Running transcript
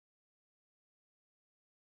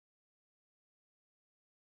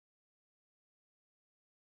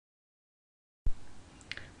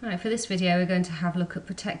Right, for this video we're going to have a look at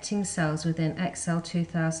protecting cells within Excel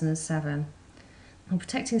 2007. And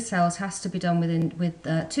protecting cells has to be done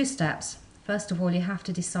with two steps. First of all, you have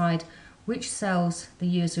to decide which cells the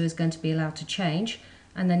user is going to be allowed to change,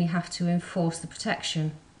 and then you have to enforce the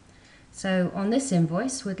protection. So on this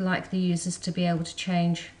invoice we'd like the users to be able to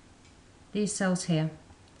change these cells here.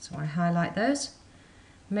 So I highlight those,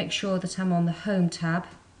 make sure that I'm on the Home tab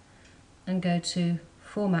and go to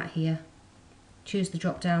Format here. Choose the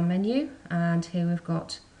drop down menu, and here we've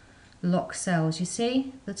got lock cells. You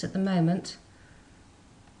see that at the moment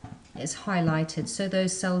it's highlighted, so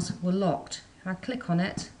those cells were locked. If I click on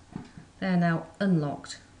it, they're now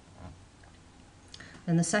unlocked.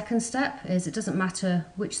 Then the second step is, it doesn't matter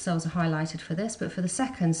which cells are highlighted for this, but for the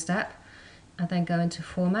second step I then go into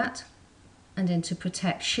Format and into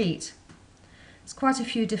Protect Sheet. There's quite a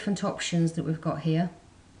few different options that we've got here.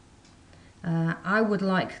 I would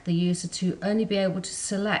like the user to only be able to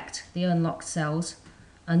select the unlocked cells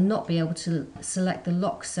and not be able to select the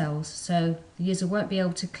locked cells. So the user won't be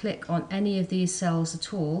able to click on any of these cells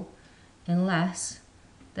at all unless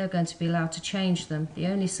they're going to be allowed to change them. The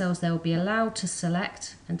only cells they will be allowed to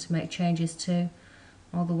select and to make changes to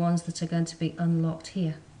are the ones that are going to be unlocked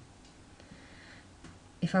here.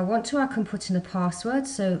 If I want to, I can put in a password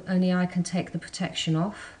so only I can take the protection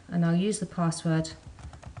off, and I'll use the password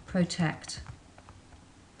protect.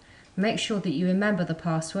 Make sure that you remember the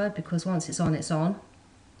password, because once it's on,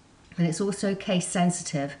 and it's also case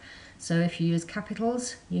sensitive, so if you use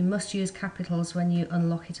capitals, you must use capitals when you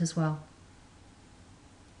unlock it as well.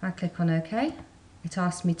 If I click on OK, it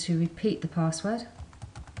asks me to repeat the password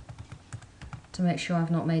to make sure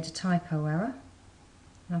I've not made a typo error,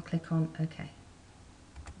 and I'll click on OK.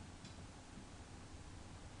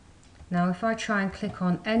 Now if I try and click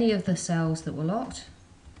on any of the cells that were locked,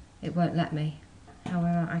 it won't let me.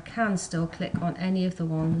 However, I can still click on any of the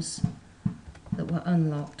ones that were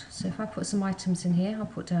unlocked. So if I put some items in here, I'll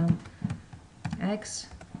put down eggs.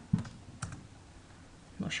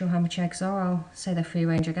 Not sure how much eggs are, I'll say they're free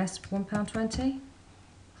range, I guess, £1.20.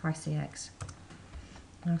 Pricey eggs.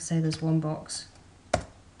 I'll say there's one box.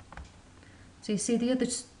 So you see the other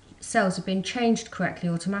cells have been changed correctly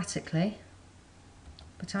automatically,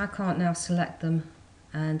 but I can't now select them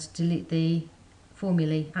and delete the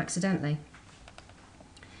formulae accidentally.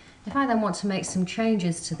 If I then want to make some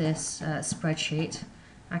changes to this spreadsheet,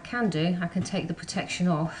 I can take the protection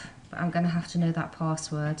off, but I'm going to have to know that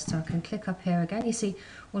password. So I can click up here again. You see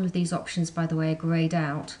all of these options, by the way, are greyed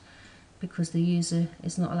out because the user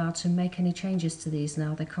is not allowed to make any changes to these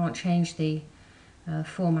now. They can't change the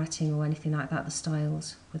formatting or anything like that, the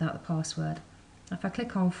styles, without the password. If I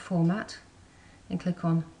click on Format and click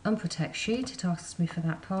on Unprotect Sheet, it asks me for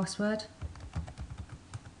that password.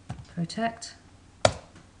 Protect,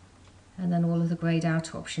 and then all of the greyed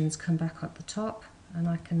out options come back up the top, and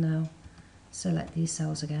I can now select these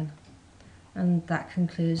cells again. And that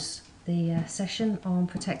concludes the session on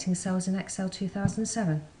protecting cells in Excel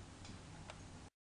 2007.